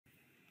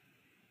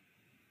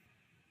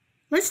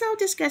Let's now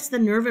discuss the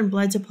nerve and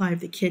blood supply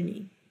of the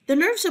kidney. The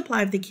nerve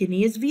supply of the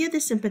kidney is via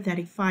the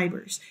sympathetic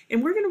fibers,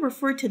 and we're going to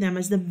refer to them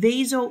as the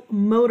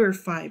vasomotor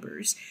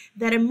fibers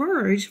that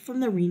emerge from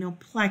the renal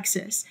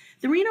plexus.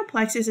 The renal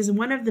plexus is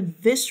one of the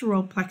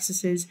visceral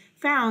plexuses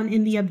found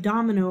in the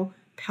abdominal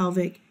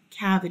pelvic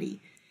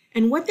cavity.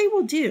 And what they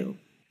will do,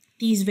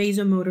 these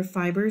vasomotor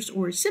fibers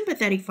or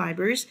sympathetic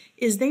fibers,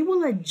 is they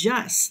will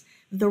adjust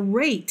the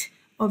rate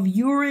of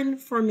urine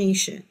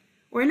formation.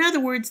 Or in other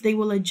words, they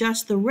will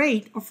adjust the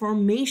rate of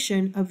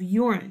formation of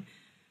urine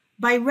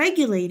by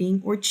regulating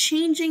or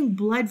changing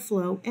blood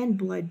flow and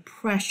blood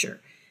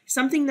pressure,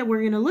 something that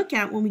we're going to look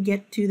at when we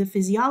get to the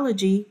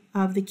physiology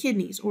of the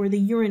kidneys or the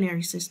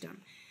urinary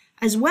system,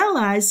 as well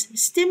as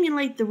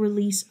stimulate the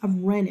release of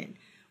renin.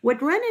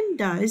 What renin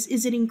does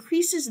is it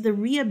increases the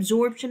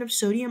reabsorption of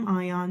sodium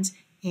ions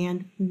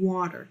and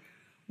water.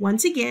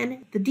 Once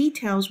again, the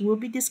details will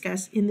be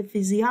discussed in the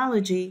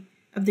physiology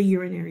of the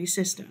urinary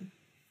system.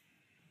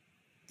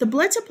 The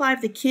blood supply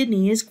of the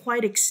kidney is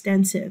quite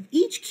extensive.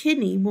 Each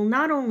kidney will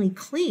not only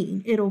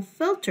clean, it'll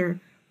filter,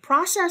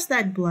 process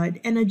that blood,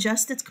 and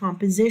adjust its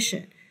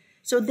composition.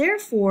 So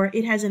therefore,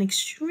 it has an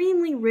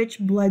extremely rich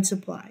blood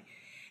supply.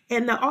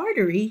 And the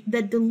artery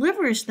that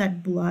delivers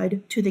that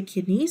blood to the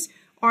kidneys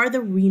are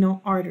the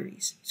renal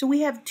arteries. So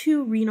we have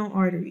two renal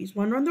arteries,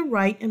 one on the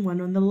right and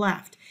one on the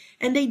left.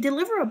 And they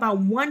deliver about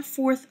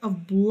 1/4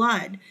 of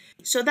blood.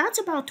 So that's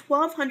about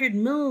 1,200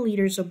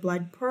 milliliters of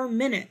blood per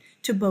minute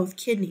to both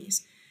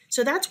kidneys.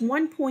 So that's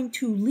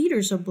 1.2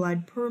 liters of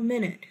blood per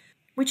minute,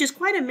 which is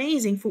quite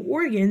amazing for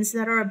organs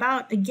that are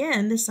about,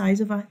 again, the size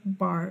of a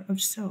bar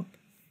of soap.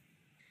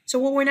 So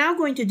what we're now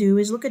going to do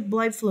is look at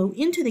blood flow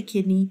into the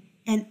kidney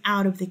and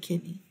out of the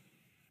kidney.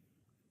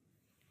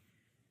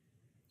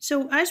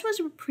 So as was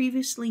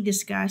previously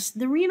discussed,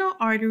 the renal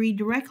artery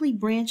directly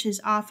branches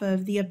off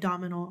of the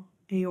abdominal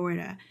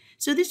aorta.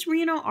 So this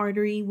renal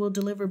artery will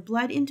deliver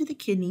blood into the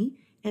kidney,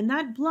 and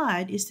that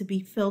blood is to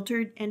be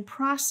filtered and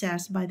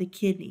processed by the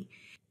kidney.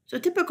 So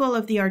typical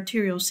of the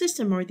arterial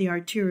system or the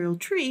arterial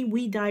tree,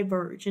 we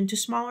diverge into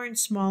smaller and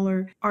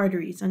smaller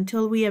arteries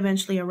until we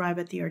eventually arrive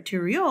at the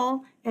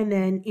arteriole and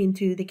then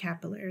into the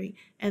capillary.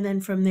 And then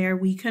from there,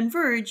 we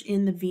converge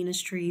in the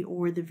venous tree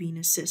or the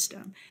venous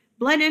system.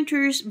 Blood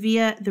enters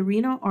via the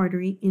renal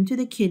artery into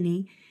the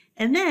kidney,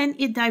 and then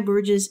it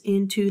diverges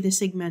into the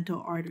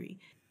segmental artery.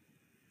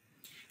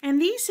 And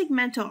these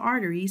segmental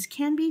arteries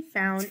can be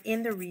found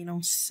in the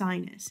renal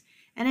sinus.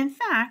 And in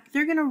fact,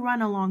 they're going to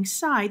run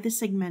alongside the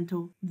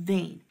segmental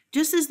vein,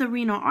 just as the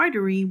renal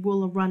artery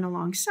will run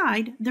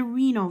alongside the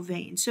renal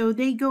vein. So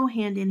they go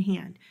hand in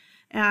hand.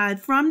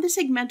 From the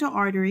segmental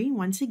artery,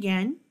 once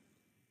again,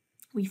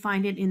 we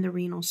find it in the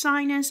renal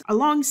sinus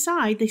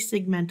alongside the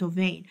segmental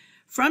vein.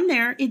 From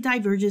there, it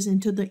diverges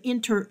into the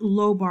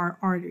interlobar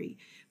artery.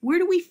 Where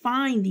do we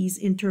find these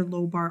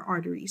interlobar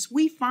arteries?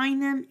 We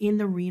find them in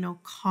the renal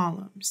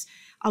columns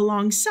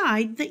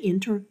alongside the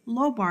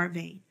interlobar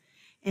vein.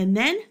 And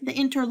then the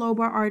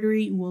interlobar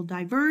artery will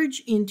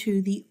diverge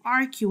into the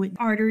arcuate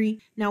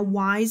artery. Now,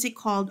 why is it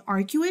called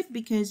arcuate?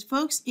 Because,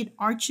 folks, it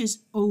arches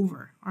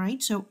over, all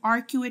right? So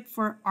arcuate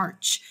for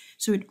arch.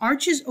 So it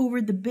arches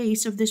over the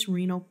base of this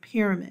renal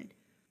pyramid.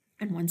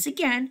 And once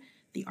again,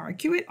 the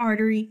arcuate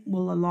artery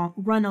will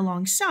run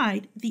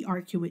alongside the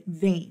arcuate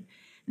vein.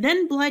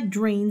 Then blood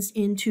drains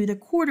into the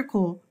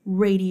cortical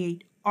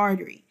radiate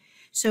artery.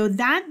 So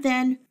that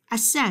then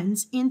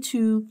ascends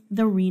into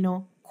the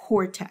renal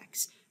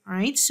cortex. All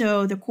right,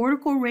 so the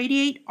cortical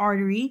radiate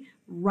artery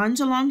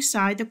runs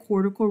alongside the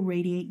cortical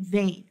radiate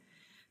vein.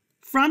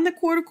 From the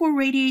cortical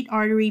radiate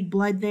artery,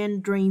 blood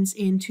then drains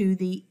into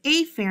the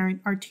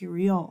afferent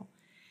arteriole.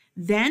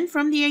 Then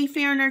from the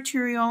afferent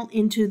arteriole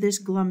into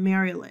this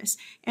glomerulus.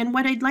 And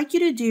what I'd like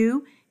you to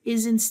do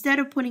is, instead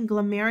of putting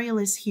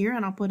glomerulus here,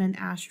 and I'll put an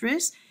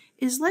asterisk,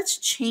 is let's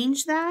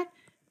change that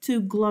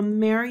to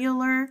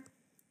glomerular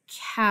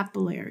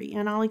capillary.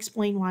 And I'll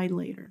explain why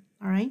later.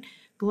 All right,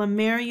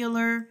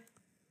 glomerular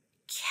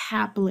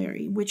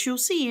capillary, which you'll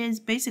see is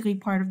basically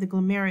part of the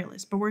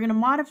glomerulus, but we're going to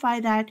modify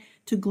that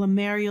to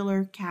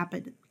glomerular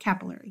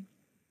capillary.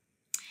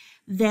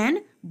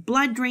 Then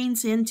blood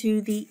drains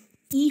into the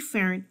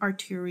efferent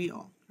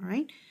arteriole, all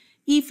right?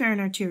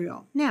 Efferent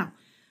arteriole. Now,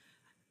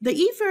 the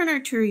efferent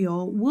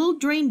arteriole will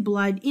drain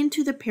blood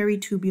into the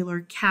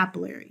peritubular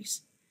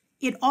capillaries.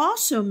 It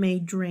also may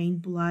drain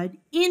blood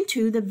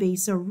into the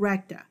vasa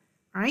recta,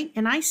 all right?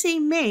 And I say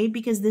may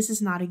because this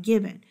is not a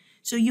given.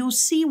 So you'll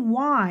see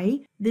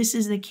why this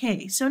is the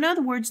case. So in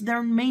other words,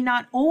 there may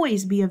not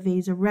always be a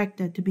vasa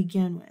recta to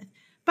begin with.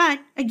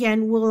 But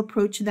again, we'll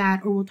approach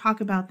that, or we'll talk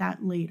about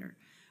that later.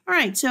 All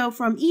right, so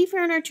from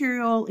efferent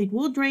arteriole, it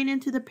will drain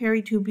into the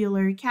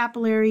peritubular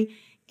capillary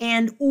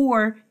and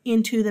or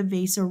into the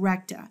vasa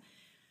recta.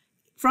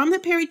 From the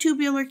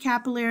peritubular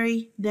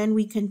capillary, then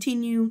we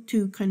continue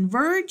to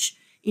converge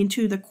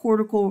into the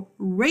cortical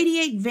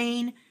radiate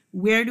vein.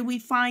 Where do we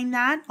find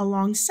that?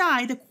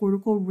 Alongside the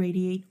cortical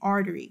radiate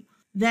artery.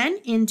 Then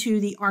into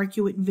the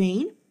arcuate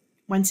vein,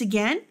 once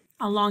again,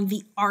 along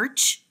the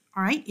arch,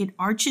 all right? It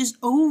arches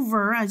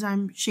over, as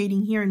I'm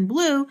shading here in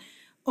blue,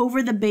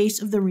 over the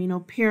base of the renal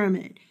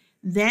pyramid.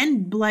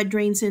 Then blood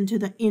drains into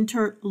the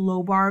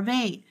interlobar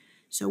vein.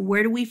 So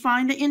where do we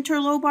find the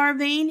interlobar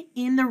vein?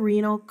 In the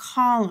renal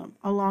column,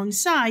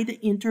 alongside the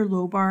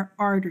interlobar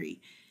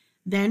artery.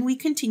 Then we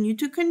continue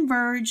to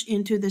converge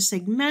into the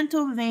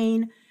segmental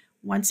vein,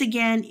 once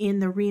again in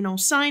the renal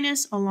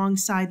sinus,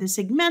 alongside the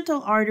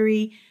segmental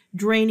artery,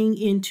 draining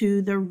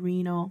into the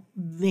renal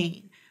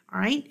vein. All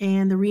right,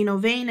 and the renal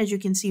vein, as you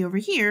can see over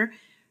here,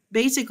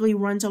 basically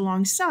runs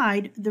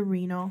alongside the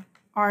renal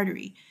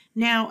artery.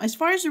 Now, as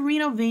far as the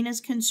renal vein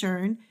is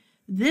concerned,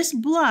 this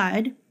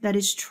blood that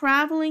is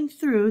traveling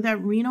through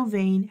that renal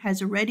vein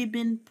has already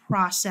been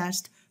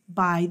processed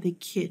by the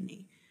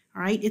kidney.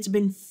 All right, it's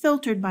been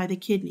filtered by the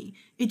kidney.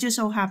 It just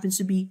so happens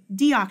to be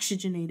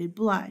deoxygenated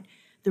blood.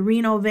 The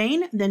renal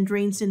vein then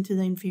drains into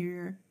the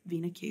inferior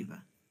vena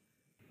cava.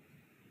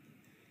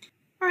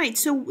 All right,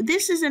 so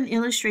this is an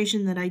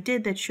illustration that I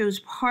did that shows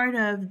part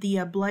of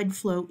the blood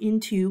flow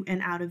into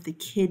and out of the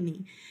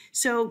kidney.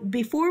 So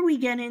before we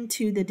get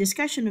into the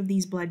discussion of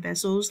these blood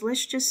vessels,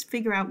 let's just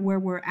figure out where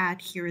we're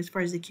at here as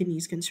far as the kidney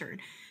is concerned.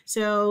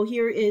 So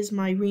here is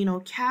my renal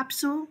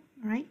capsule,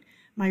 all right?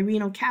 My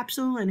renal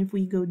capsule, and if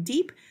we go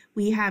deep,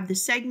 we have the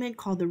segment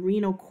called the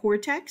renal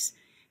cortex.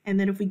 And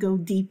then if we go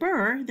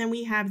deeper, then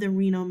we have the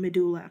renal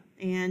medulla.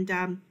 And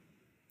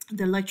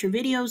the lecture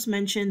videos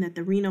mention that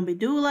the renal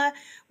medulla,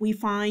 we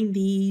find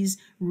these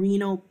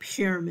renal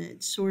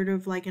pyramids, sort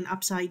of like an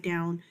upside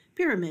down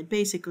pyramid,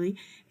 basically.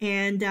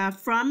 And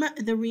from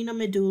the renal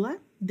medulla,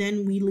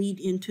 then we lead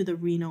into the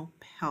renal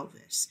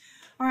pelvis.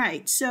 All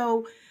right,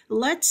 so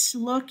let's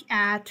look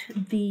at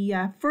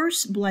the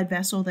first blood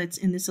vessel that's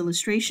in this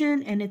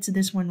illustration, and it's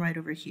this one right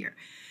over here.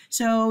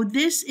 So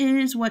this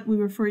is what we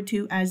refer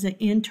to as the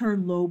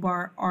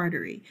interlobar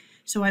artery.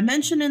 So I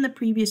mentioned in the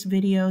previous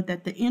video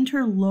that the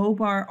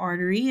interlobar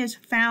artery is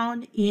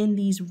found in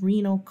these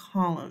renal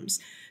columns.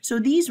 So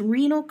these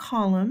renal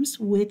columns,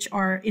 which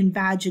are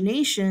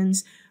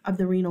invaginations of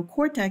the renal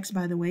cortex,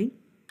 by the way,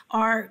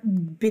 are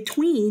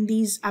between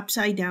these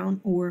upside down,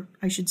 or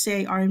I should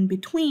say are in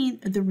between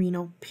the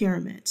renal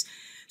pyramids.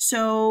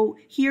 So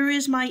here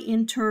is my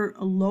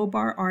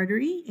interlobar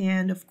artery,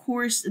 and of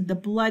course the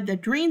blood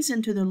that drains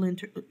into the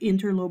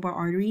interlobar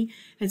artery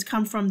has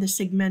come from the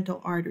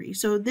segmental artery.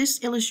 So this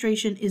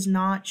illustration is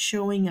not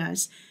showing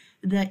us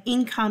the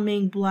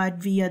incoming blood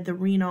via the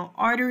renal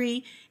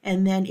artery,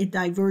 and then it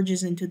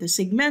diverges into the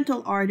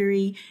segmental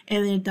artery,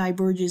 and then it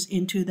diverges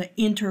into the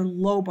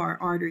interlobar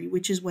artery,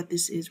 which is what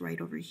this is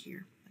right over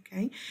here,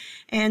 okay?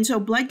 And so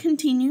blood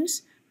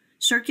continues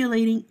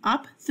circulating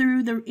up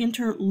through the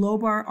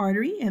interlobar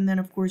artery, and then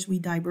of course we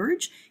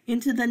diverge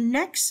into the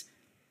next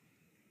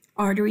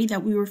artery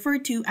that we refer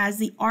to as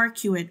the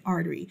arcuate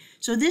artery.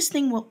 So this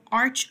thing will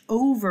arch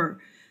over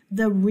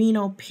the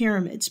renal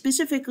pyramid,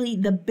 specifically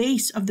the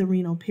base of the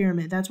renal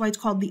pyramid. That's why it's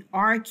called the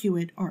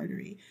arcuate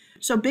artery.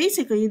 So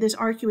basically this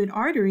arcuate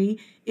artery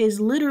is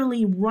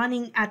literally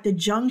running at the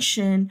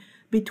junction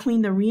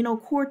between the renal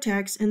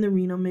cortex and the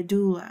renal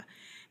medulla.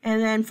 And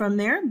then from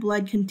there,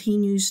 blood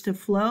continues to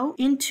flow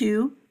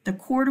into the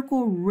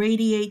cortical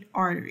radiate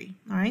artery.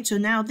 All right, so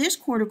now this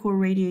cortical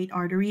radiate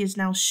artery is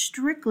now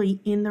strictly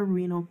in the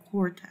renal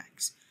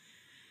cortex.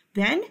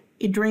 Then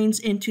it drains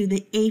into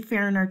the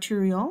afferent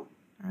arteriole,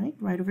 all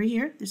right over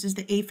here. This is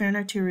the afferent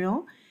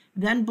arteriole.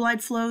 Then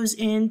blood flows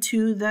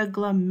into the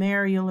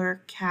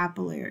glomerular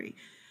capillary.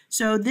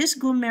 So this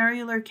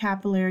glomerular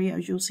capillary,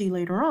 as you'll see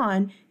later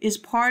on, is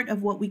part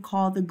of what we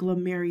call the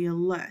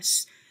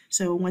glomerulus.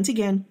 So once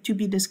again, to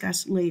be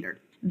discussed later.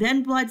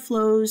 Then blood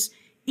flows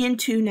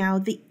into now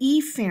the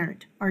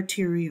efferent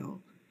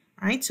arteriole.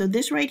 All right, so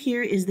this right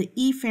here is the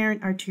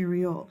efferent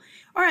arteriole.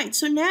 All right,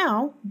 so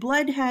now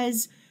blood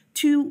has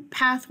two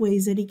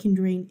pathways that it can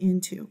drain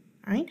into.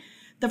 All right,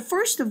 the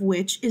first of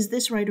which is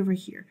this right over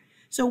here.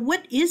 So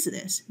what is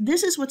this?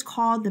 This is what's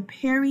called the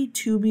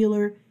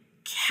peritubular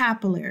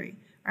capillary.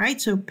 All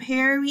right, so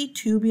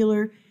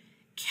peritubular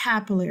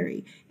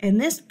capillary. And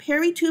this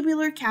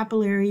peritubular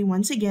capillary,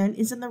 once again,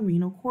 is in the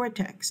renal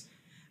cortex.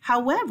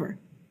 However,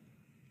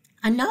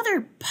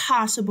 another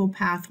possible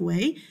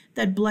pathway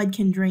that blood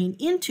can drain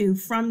into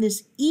from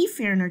this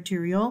efferent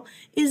arteriole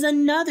is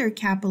another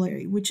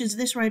capillary, which is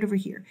this right over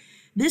here.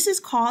 This is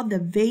called the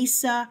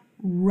vasa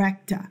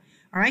recta.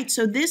 All right,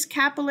 so this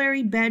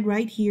capillary bed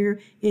right here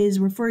is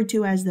referred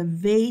to as the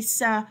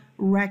vasa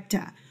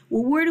recta.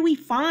 Well, where do we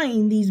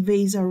find these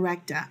vasa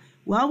recta?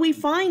 Well, we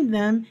find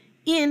them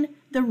in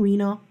the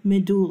renal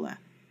medulla.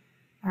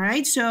 All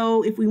right,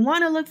 so if we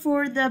want to look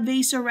for the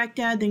vasa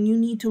recta, then you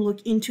need to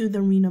look into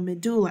the renal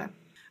medulla.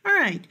 All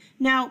right,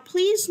 now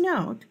please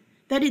note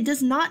that it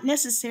does not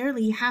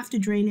necessarily have to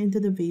drain into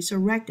the vasa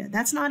recta.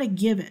 That's not a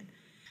given.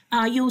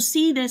 You'll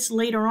see this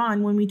later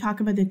on when we talk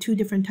about the two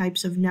different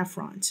types of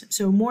nephrons,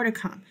 so more to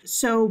come.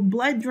 So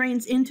blood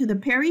drains into the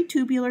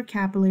peritubular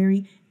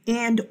capillary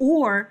and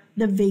or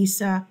the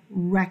vasa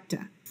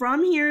recta.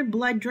 From here,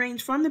 blood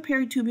drains from the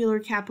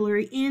peritubular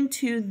capillary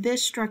into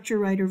this structure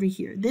right over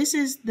here. This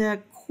is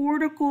the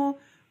cortical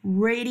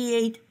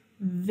radiate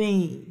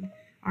vein.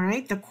 All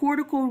right, the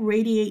cortical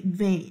radiate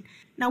vein.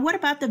 Now, what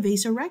about the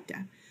vasa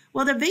recta?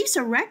 Well, the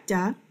vasa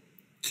recta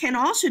can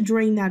also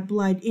drain that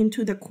blood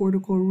into the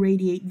cortical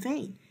radiate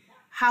vein.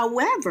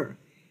 However,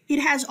 it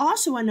has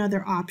also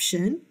another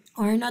option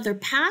or another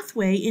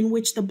pathway in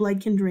which the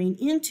blood can drain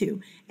into,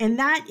 and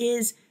that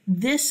is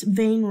this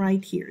vein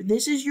right here.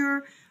 This is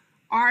your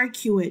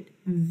arcuate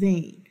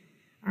vein.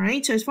 All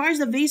right, so as far as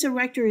the vasa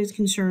recta is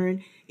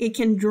concerned, it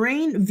can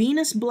drain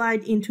venous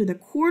blood into the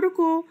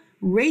cortical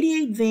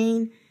radiate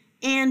vein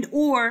and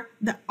or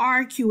the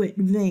arcuate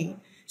vein.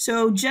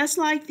 So just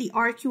like the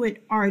arcuate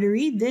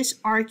artery, this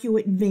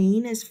arcuate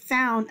vein is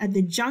found at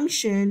the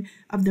junction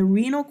of the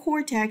renal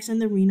cortex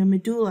and the renal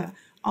medulla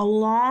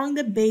along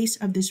the base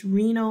of this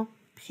renal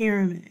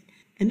pyramid.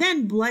 And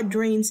then blood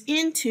drains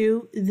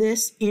into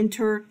this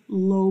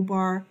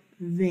interlobar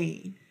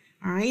vein.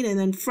 All right, and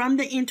then from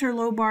the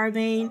interlobar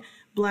vein,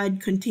 blood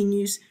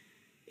continues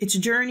its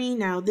journey,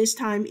 now this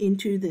time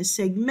into the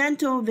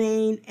segmental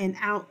vein and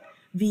out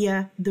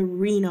via the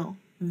renal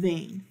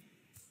vein.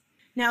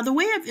 Now, the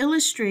way I've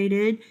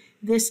illustrated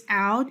this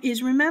out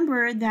is,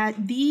 remember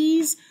that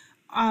these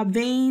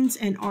veins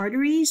and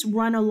arteries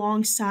run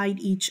alongside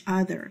each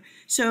other.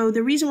 So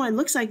the reason why it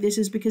looks like this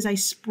is because I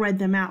spread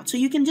them out. So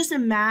you can just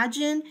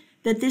imagine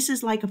that this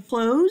is like a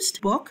closed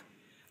book.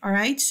 All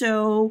right,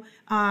 so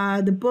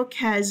the book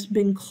has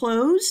been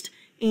closed,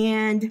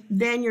 and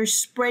then you're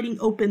spreading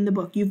open the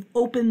book. You've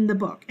opened the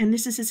book, and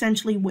this is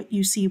essentially what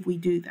you see if we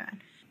do that.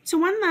 So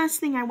one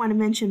last thing I want to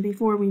mention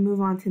before we move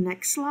on to the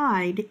next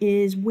slide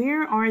is,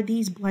 where are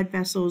these blood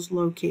vessels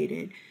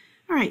located?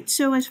 All right,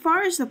 so as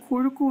far as the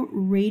cortical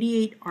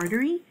radiate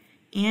artery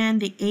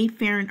and the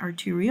afferent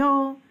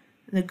arteriole,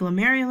 the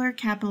glomerular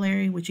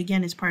capillary, which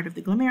again is part of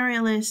the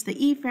glomerulus, the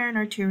efferent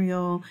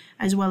arteriole,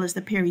 as well as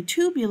the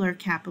peritubular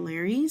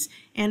capillaries,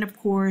 and of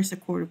course the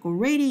cortical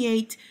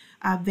radiate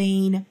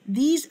vein,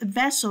 these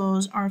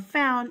vessels are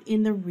found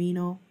in the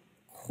renal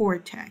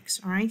cortex.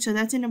 All right, so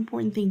that's an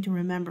important thing to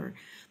remember.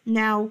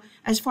 Now,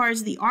 as far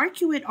as the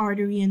arcuate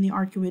artery and the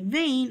arcuate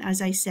vein,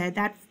 as I said,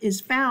 that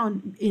is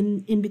found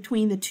in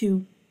between the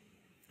two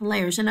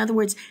layers. In other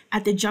words,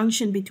 at the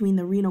junction between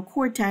the renal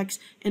cortex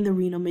and the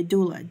renal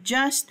medulla,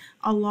 just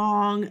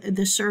along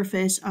the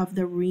surface of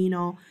the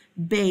renal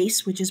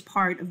base, which is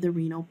part of the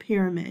renal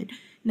pyramid.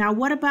 Now,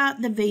 what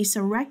about the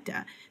vasa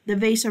recta? The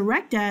vasa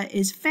recta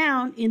is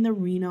found in the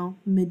renal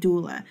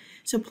medulla.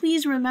 So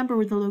please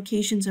remember the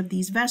locations of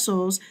these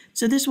vessels.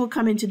 So this will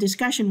come into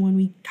discussion when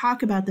we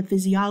talk about the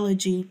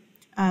physiology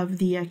of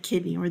the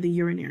kidney or the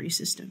urinary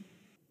system.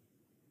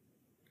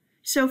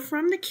 So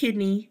from the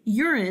kidney,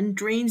 urine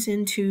drains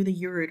into the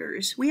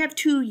ureters. We have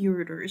two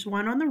ureters,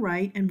 one on the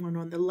right and one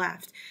on the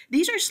left.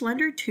 These are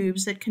slender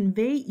tubes that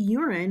convey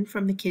urine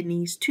from the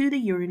kidneys to the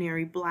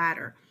urinary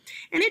bladder.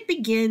 And it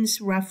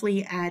begins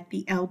roughly at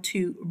the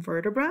L2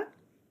 vertebra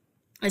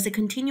as a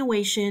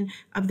continuation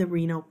of the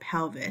renal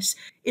pelvis.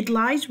 It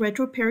lies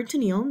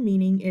retroperitoneal,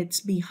 meaning it's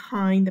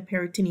behind the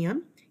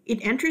peritoneum.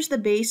 It enters the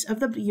base of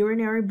the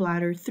urinary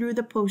bladder through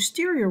the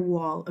posterior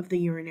wall of the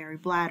urinary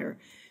bladder.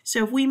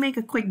 So if we make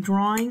a quick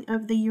drawing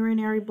of the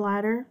urinary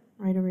bladder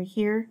right over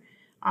here,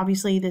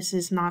 obviously this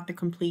is not the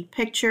complete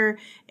picture,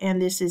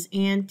 and this is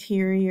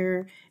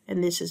anterior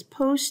and this is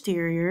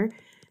posterior.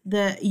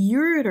 The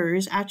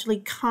ureters actually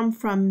come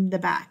from the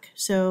back,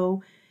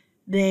 so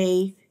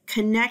they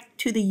connect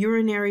to the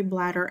urinary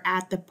bladder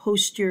at the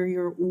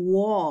posterior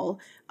wall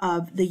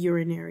of the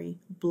urinary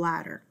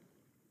bladder.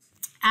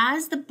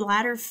 As the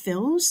bladder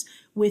fills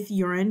with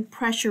urine,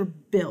 pressure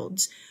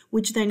builds,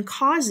 which then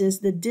causes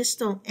the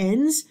distal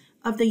ends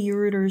of the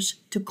ureters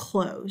to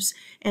close,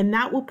 and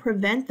that will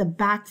prevent the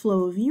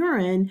backflow of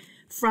urine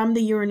from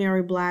the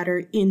urinary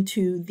bladder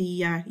into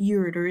the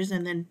ureters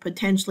and then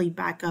potentially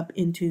back up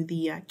into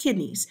the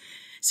kidneys.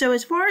 So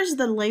as far as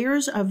the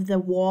layers of the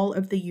wall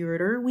of the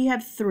ureter, we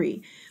have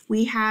three.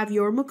 We have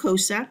your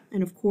mucosa,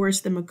 and of course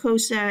the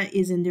mucosa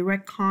is in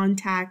direct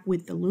contact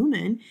with the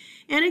lumen,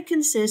 and it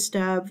consists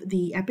of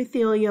the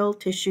epithelial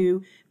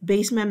tissue,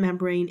 basement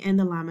membrane, and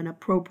the lamina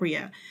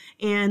propria.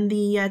 And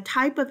the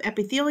type of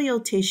epithelial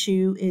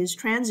tissue is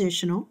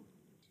transitional.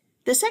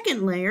 The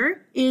second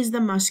layer is the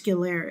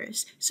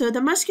muscularis. So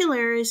the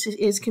muscularis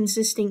is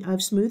consisting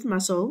of smooth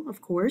muscle,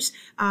 of course,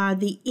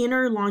 the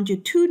inner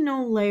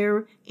longitudinal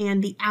layer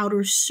and the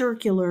outer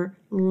circular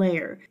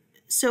layer.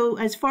 So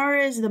as far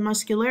as the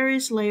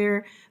muscularis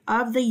layer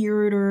of the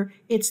ureter,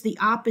 it's the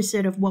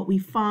opposite of what we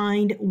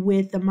find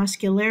with the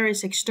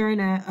muscularis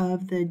externa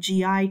of the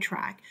GI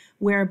tract,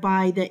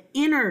 whereby the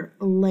inner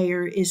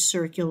layer is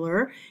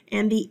circular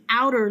and the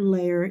outer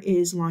layer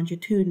is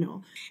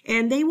longitudinal.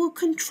 And they will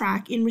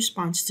contract in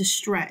response to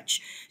stretch.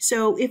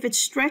 So if it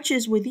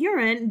stretches with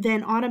urine,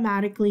 then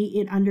automatically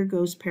it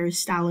undergoes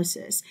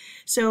peristalsis.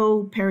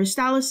 So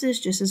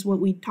peristalsis, just as what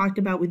we talked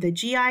about with the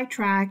GI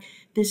tract,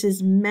 this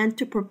is meant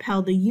to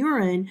propel the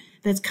urine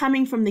that's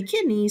coming from the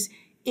kidneys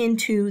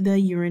into the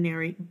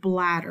urinary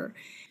bladder.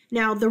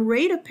 Now, the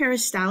rate of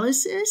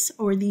peristalsis,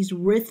 or these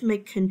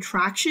rhythmic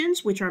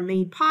contractions, which are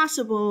made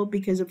possible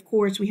because, of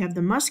course, we have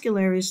the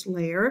muscularis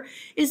layer,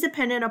 is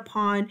dependent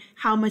upon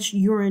how much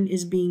urine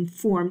is being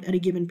formed at a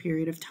given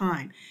period of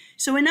time.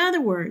 So, in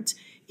other words,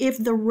 if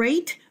the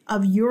rate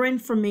of urine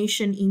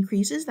formation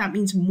increases, that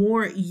means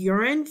more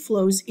urine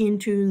flows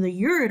into the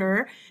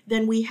ureter,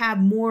 then we have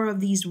more of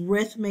these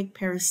rhythmic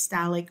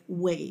peristaltic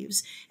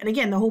waves. And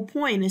again, the whole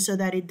point is so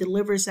that it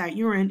delivers that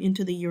urine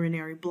into the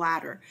urinary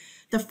bladder.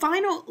 The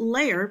final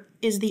layer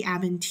is the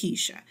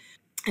adventitia,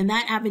 and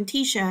that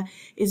adventitia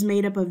is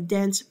made up of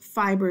dense,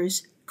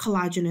 fibrous,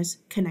 collagenous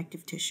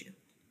connective tissue.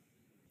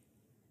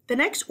 The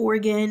next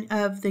organ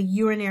of the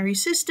urinary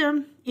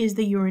system is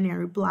the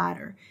urinary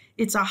bladder.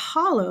 It's a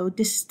hollow,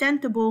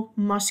 distendable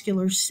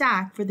muscular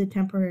sac for the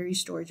temporary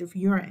storage of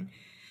urine.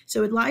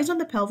 So it lies on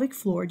the pelvic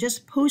floor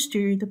just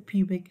posterior to the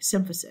pubic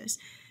symphysis.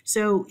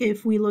 So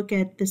if we look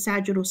at the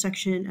sagittal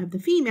section of the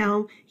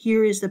female,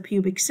 here is the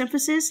pubic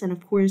symphysis, and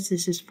of course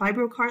this is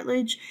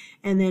fibrocartilage.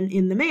 And then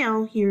in the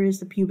male, here is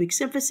the pubic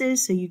symphysis.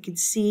 So you can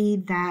see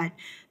that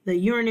the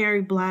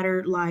urinary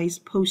bladder lies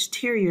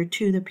posterior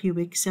to the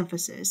pubic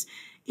symphysis.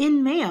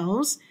 In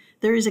males,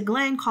 there is a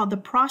gland called the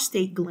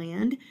prostate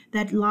gland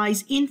that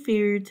lies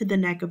inferior to the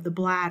neck of the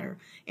bladder.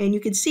 And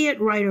you can see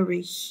it right over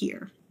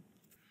here.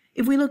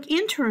 If we look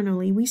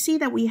internally, we see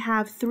that we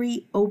have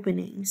 3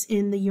 openings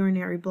in the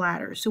urinary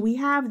bladder. So we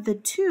have the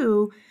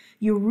 2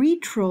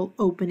 urethral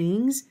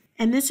openings,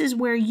 and this is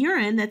where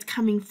urine that's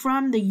coming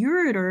from the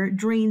ureter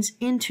drains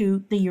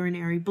into the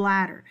urinary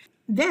bladder.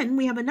 Then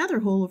we have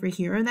another hole over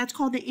here, and that's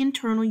called the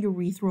internal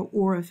urethral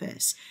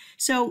orifice.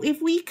 So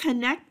if we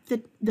connect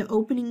the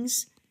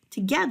openings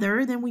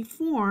together, then we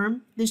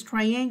form this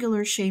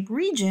triangular shaped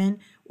region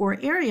or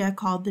area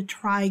called the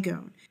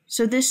trigone.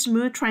 So this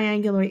smooth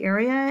triangular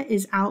area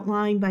is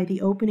outlined by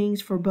the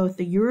openings for both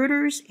the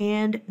ureters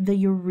and the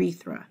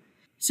urethra.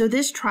 So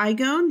this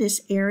trigone, this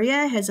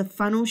area, has a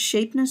funnel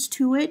shapeness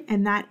to it,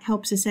 and that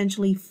helps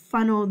essentially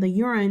funnel the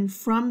urine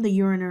from the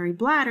urinary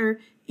bladder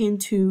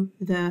into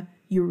the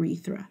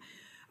urethra.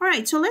 All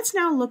right, so let's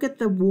now look at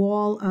the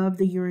wall of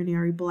the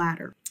urinary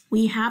bladder.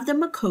 We have the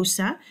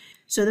mucosa.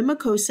 So the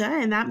mucosa,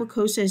 and that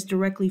mucosa is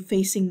directly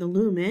facing the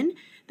lumen.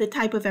 The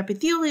type of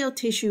epithelial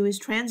tissue is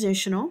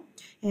transitional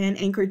and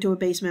anchored to a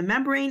basement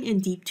membrane,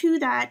 and deep to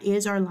that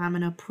is our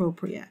lamina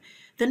propria.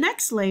 The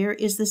next layer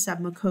is the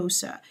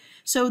submucosa.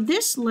 So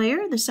this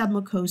layer, the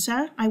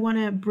submucosa, I want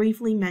to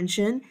briefly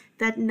mention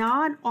that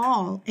not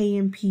all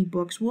A&P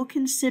books will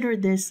consider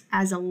this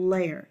as a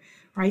layer.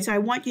 Right, so I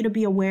want you to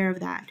be aware of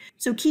that.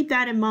 So keep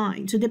that in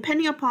mind. So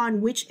depending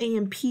upon which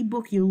A&P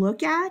book you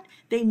look at,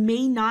 they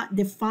may not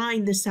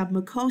define the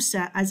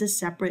submucosa as a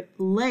separate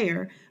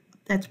layer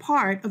that's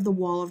part of the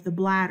wall of the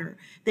bladder.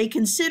 They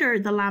consider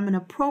the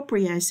lamina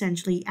propria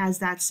essentially as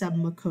that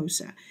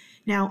submucosa.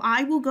 Now,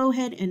 I will go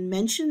ahead and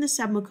mention the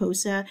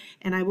submucosa,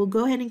 and I will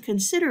go ahead and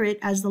consider it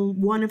as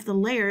one of the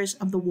layers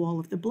of the wall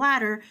of the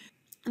bladder.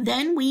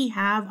 Then we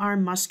have our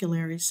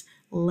muscularis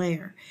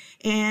layer,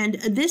 and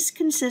this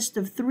consists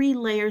of 3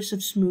 layers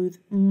of smooth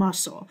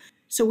muscle.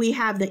 So we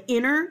have the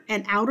inner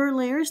and outer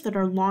layers that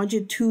are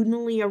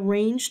longitudinally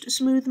arranged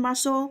smooth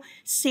muscle,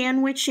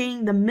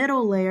 sandwiching the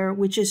middle layer,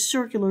 which is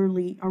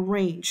circularly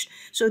arranged.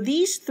 So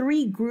these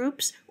 3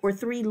 groups or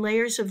 3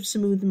 layers of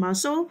smooth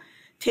muscle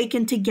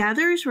taken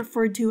together is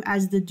referred to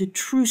as the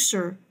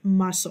detrusor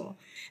muscle.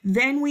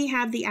 Then we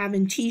have the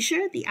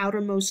adventitia, the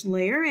outermost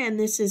layer, and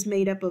this is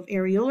made up of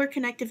areolar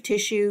connective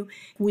tissue.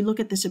 We look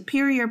at the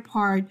superior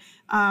part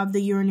of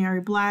the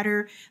urinary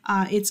bladder.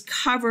 It's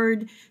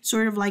covered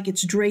sort of like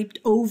it's draped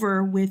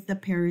over with the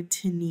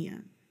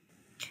peritoneum.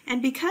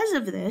 And because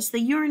of this,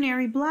 the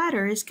urinary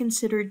bladder is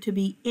considered to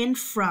be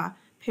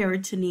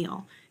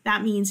infraperitoneal.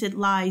 That means it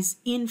lies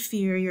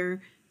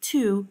inferior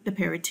to the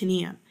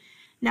peritoneum.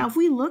 Now, if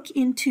we look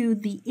into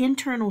the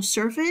internal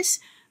surface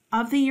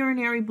of the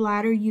urinary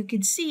bladder, you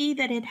can see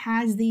that it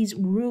has these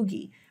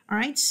rugae, all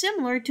right,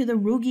 similar to the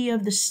rugae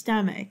of the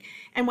stomach.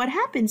 And what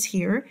happens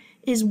here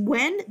is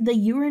when the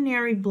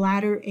urinary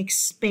bladder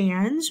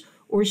expands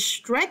or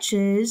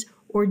stretches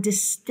or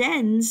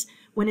distends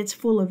when it's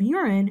full of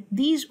urine,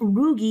 these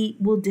rugae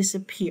will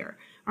disappear,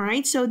 all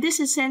right? So this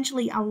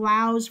essentially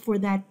allows for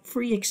that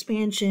free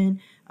expansion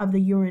of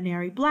the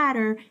urinary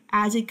bladder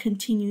as it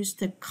continues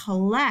to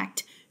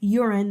collect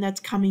urine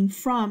that's coming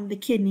from the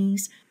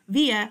kidneys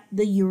via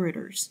the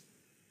ureters.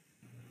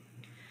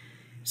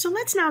 So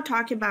let's now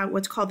talk about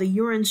what's called the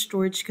urine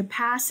storage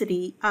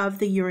capacity of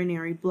the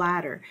urinary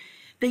bladder.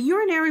 The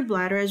urinary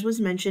bladder, as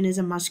was mentioned, is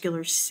a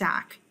muscular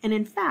sac, and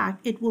in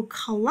fact, it will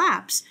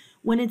collapse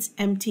when it's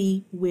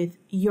empty with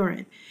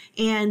urine.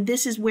 And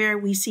this is where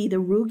we see the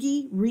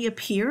rugae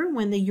reappear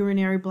when the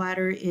urinary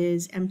bladder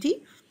is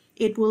empty.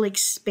 It will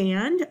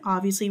expand,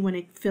 obviously, when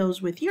it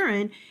fills with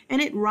urine,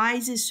 and it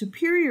rises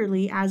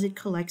superiorly as it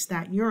collects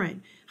that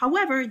urine.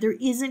 However, there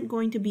isn't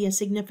going to be a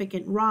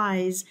significant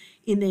rise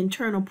in the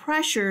internal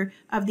pressure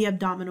of the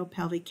abdominal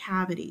pelvic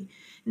cavity.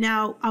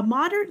 Now, a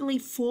moderately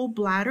full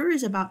bladder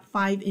is about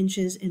 5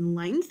 inches in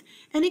length,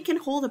 and it can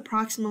hold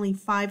approximately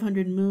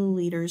 500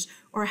 milliliters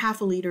or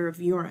half a liter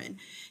of urine.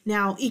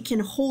 Now, it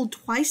can hold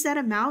twice that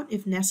amount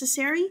if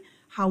necessary.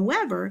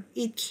 However,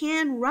 it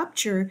can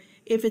rupture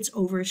if it's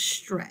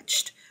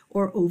overstretched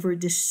or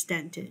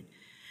overdistended.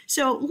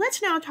 So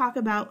let's now talk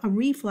about a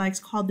reflex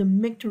called the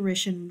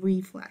micturition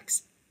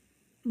reflex.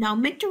 Now,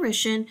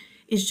 micturition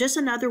is just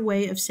another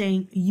way of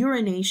saying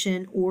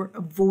urination or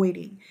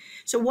avoiding.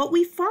 So what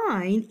we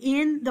find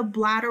in the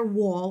bladder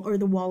wall or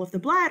the wall of the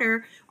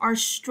bladder are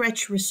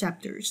stretch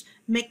receptors,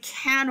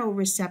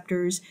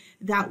 mechanoreceptors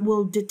that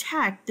will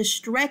detect the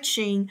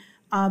stretching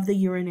of the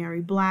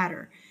urinary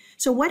bladder.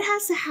 So what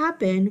has to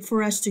happen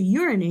for us to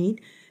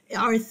urinate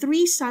are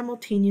 3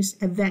 simultaneous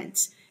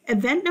events.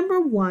 Event number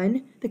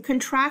 1, the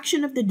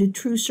contraction of the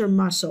detrusor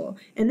muscle,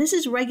 and this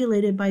is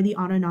regulated by the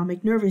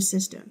autonomic nervous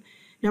system.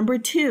 Number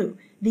 2,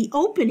 the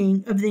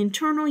opening of the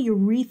internal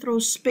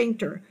urethral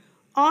sphincter,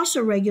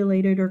 also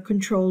regulated or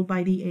controlled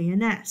by the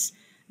ANS.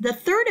 The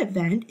third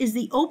event is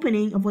the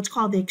opening of what's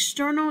called the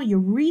external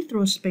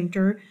urethral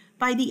sphincter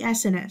by the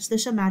SNS, the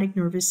somatic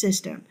nervous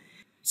system.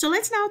 So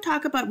let's now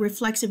talk about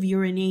reflexive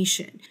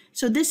urination.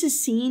 So this is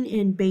seen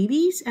in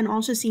babies and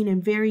also seen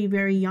in very,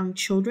 very young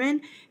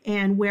children,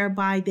 and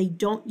whereby they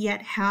don't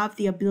yet have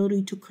the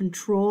ability to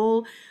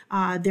control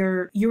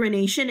their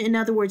urination. In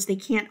other words, they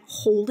can't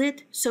hold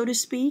it, so to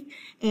speak.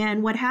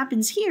 And what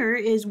happens here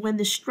is when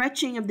the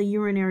stretching of the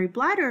urinary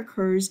bladder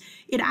occurs,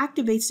 it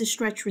activates the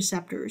stretch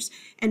receptors.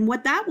 And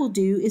what that will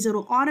do is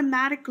it'll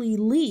automatically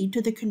lead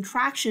to the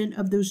contraction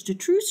of those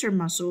detrusor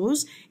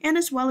muscles and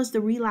as well as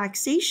the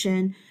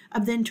relaxation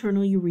of the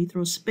internal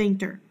urethral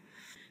sphincter.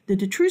 The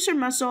detrusor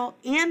muscle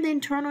and the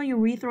internal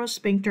urethral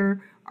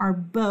sphincter are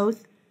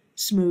both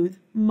smooth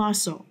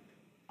muscle.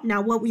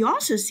 Now, what we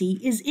also see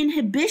is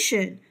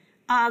inhibition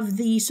of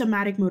the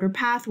somatic motor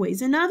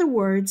pathways. In other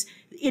words,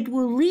 it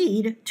will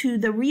lead to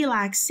the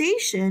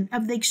relaxation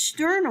of the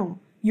external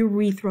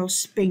urethral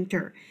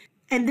sphincter.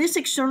 And this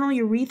external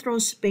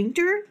urethral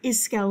sphincter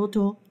is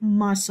skeletal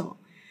muscle.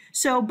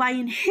 So by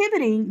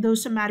inhibiting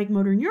those somatic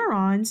motor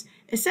neurons,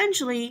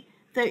 essentially,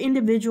 the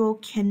individual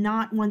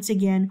cannot once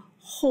again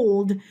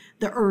hold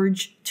the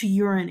urge to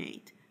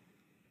urinate.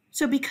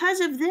 So because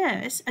of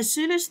this, as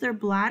soon as their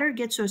bladder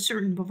gets to a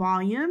certain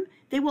volume,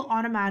 they will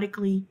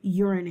automatically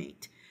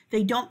urinate.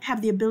 They don't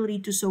have the ability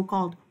to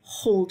so-called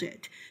hold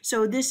it.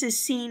 So this is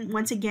seen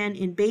once again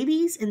in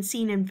babies and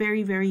seen in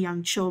very, very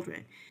young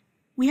children.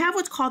 We have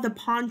what's called the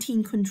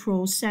Pontine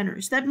control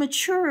centers that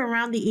mature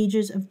around the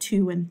ages of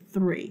 2 and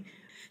 3.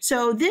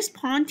 So this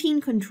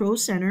Pontine control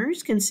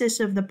centers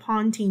consists of the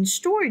Pontine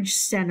storage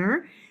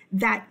center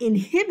that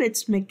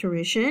inhibits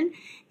micturition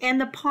and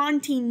the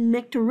Pontine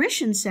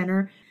micturition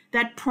center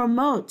that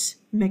promotes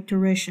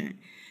micturition.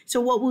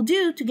 So what we'll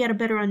do to get a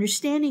better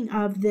understanding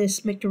of this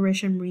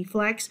micturition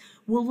reflex,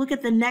 we'll look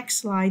at the next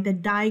slide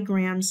that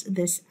diagrams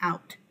this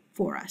out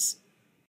for us.